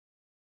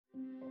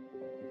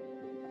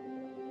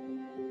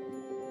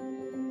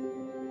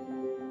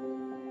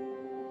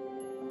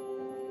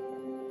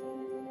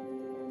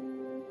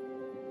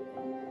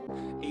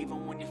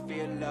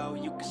feel low,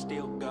 you can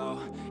still go.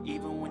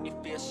 Even when you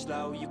feel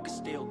slow, you can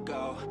still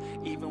go.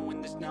 Even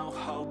when there's no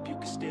hope, you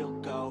can still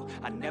go.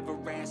 I never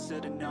answer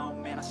to no,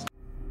 man.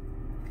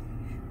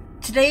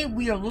 Today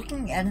we are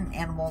looking at an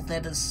animal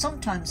that is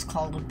sometimes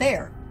called a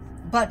bear,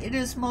 but it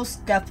is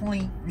most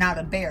definitely not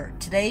a bear.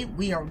 Today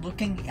we are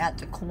looking at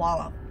the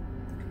koala.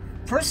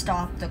 First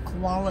off, the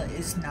koala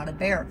is not a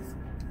bear.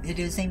 It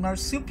is a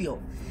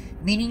marsupial,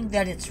 meaning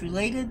that it's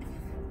related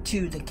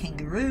to the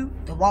kangaroo,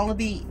 the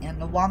wallaby, and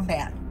the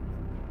wombat.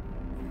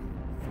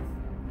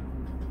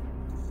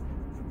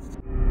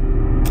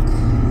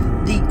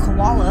 The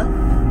koala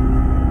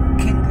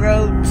can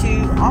grow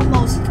to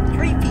almost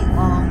 3 feet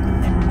long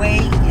and weigh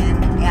in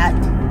at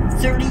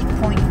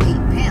 30.8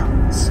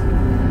 pounds.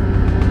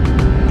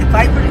 If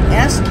I were to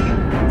ask you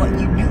what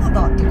you knew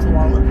about the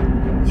koala,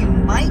 you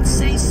might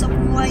say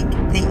something like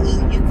they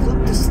eat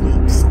eucalyptus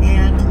leaves,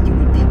 and you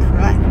would be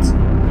correct.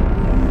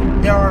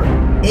 There are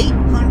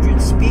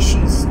 800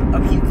 species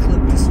of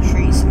eucalyptus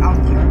trees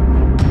out there,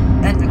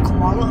 and the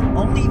koala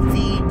only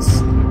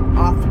feeds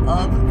off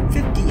of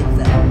 50 of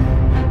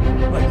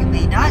them. What you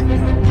may not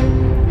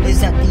know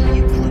is that the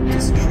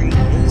eucalyptus tree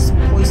is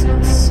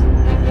poisonous.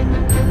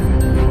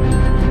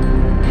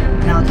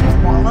 Now the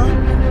koala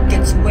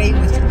gets away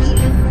with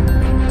eating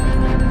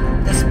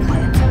this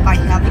plant by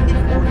having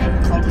an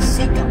organ called a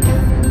cecum,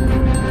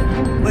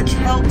 which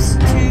helps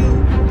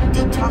to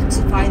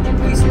detoxify the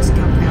poisonous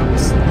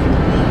compounds in the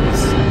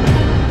leaves.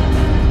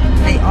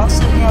 They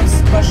also have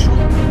special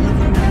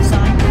liver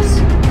enzymes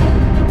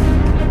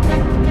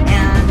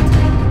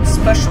and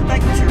special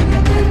bacteria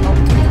that help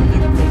to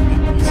further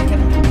break these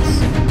chemicals.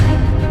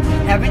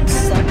 Having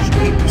such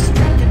a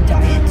restricted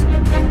diet,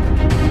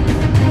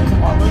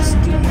 koalas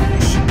do have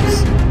issues.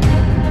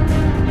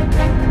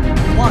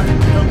 One,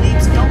 the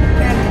leaves don't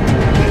pack into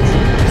the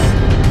nutrients,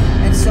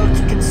 and so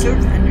to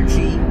conserve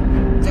energy,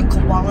 the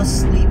koala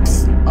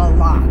sleeps a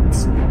lot.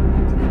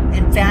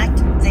 In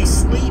fact, they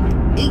sleep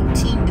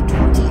 18 to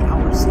 20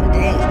 hours a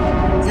day.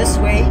 This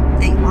way,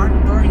 they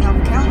aren't burning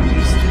out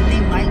calories that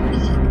they might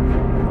need.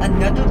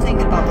 Another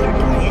thing about their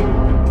diet,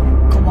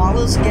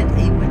 koalas get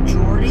a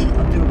majority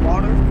of their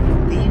water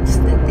from the leaves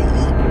that they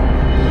eat,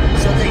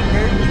 so they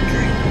rarely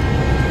drink.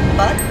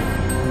 But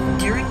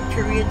during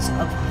periods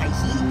of high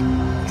heat,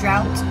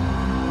 drought,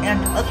 and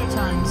other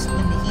times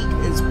when the heat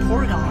is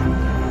poured on,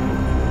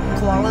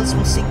 koalas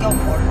will seek out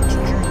water to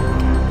drink.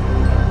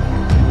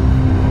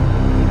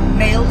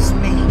 Males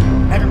mate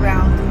at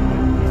around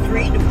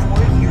 3 to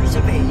 4 years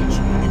of age,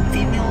 and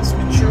females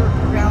mature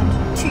around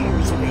 2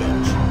 years of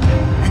age,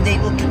 and they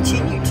will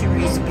continue to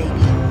raise a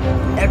baby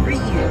every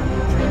year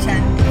for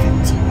 10 to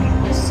 15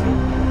 years.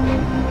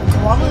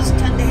 Koalas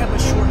tend to have a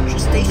short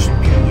gestation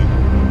period,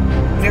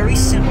 very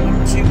similar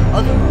to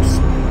other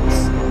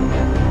marsupials.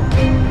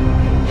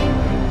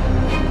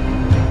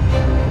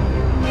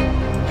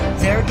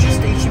 Their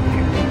gestation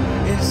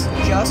period is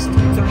just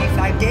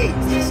 35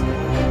 days.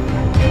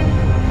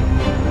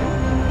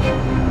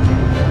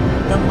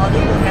 The mother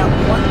will have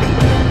one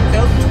baby,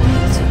 though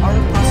twins are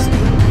a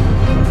possibility.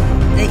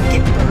 They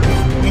give birth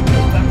in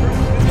November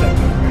through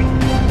February.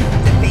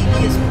 The baby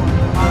is born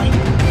blind,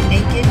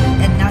 naked,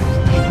 and not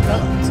fully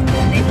developed,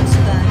 and they will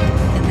spend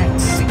the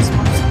next 6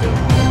 months of their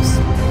lives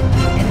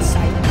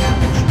inside the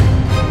pouch.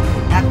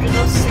 After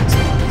those 6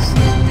 months,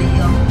 the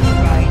young will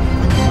ride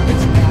on the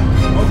mother's back,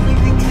 only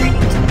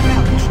retreating to the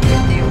pouch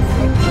if they are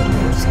frightened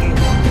or scared.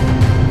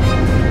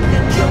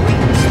 The joey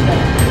will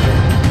spend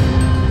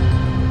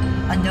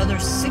another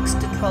 6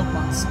 to 12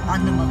 months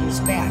on the mother's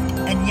back.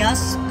 And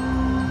yes,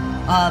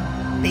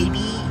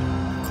 baby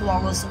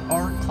koalas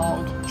are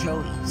called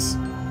joeys.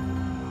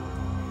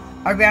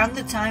 Around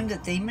the time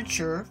that they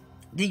mature,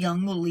 the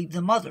young will leave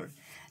the mother.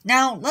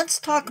 Now, let's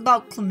talk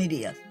about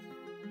chlamydia.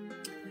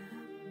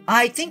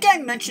 I think I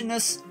mentioned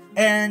this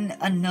in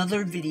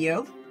another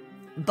video,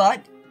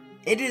 but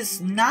it is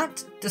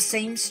not the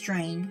same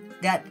strain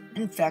that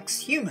infects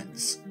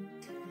humans.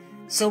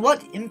 So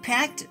what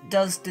impact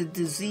does the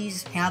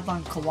disease have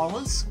on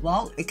koalas?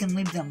 Well, it can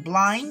leave them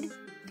blind,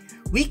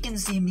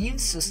 weakens the immune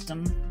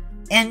system,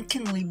 and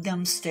can leave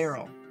them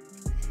sterile.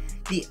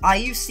 The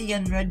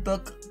IUCN Red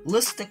Book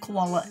lists the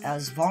koala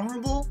as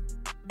vulnerable,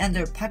 and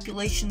their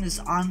population is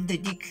on the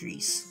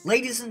decrease.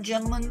 Ladies and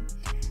gentlemen,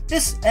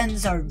 this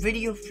ends our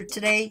video for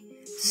today.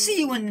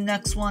 See you in the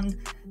next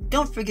one.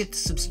 Don't forget to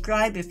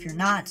subscribe if you're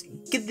not.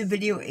 Give the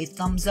video a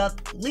thumbs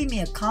up. Leave me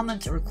a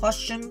comment or a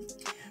question.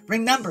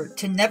 Remember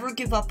to never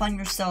give up on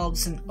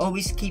yourselves and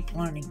always keep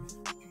learning.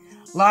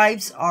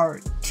 Lives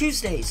are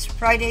Tuesdays,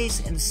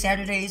 Fridays, and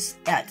Saturdays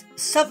at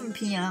 7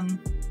 p.m.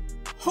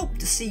 Hope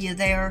to see you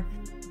there.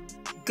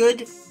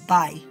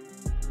 Goodbye.